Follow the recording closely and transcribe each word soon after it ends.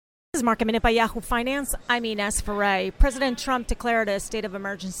is Market Minute by Yahoo Finance. I'm Ines Ferre. President Trump declared a state of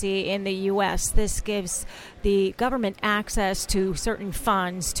emergency in the U.S. This gives the government access to certain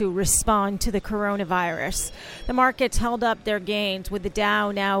funds to respond to the coronavirus. The markets held up their gains, with the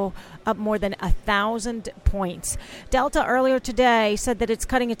Dow now up more than 1,000 points. Delta earlier today said that it's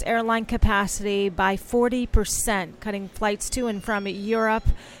cutting its airline capacity by 40%, cutting flights to and from Europe,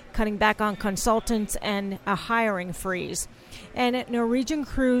 cutting back on consultants, and a hiring freeze. And Norwegian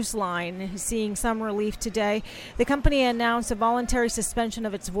Cruise Line is seeing some relief today. The company announced a voluntary suspension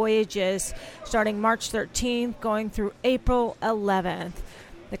of its voyages starting March 13th, going through April 11th.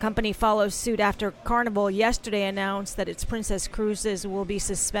 The company follows suit after Carnival yesterday announced that its Princess Cruises will be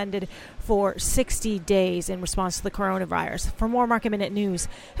suspended for 60 days in response to the coronavirus. For more Market Minute news,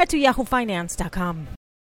 head to yahoofinance.com.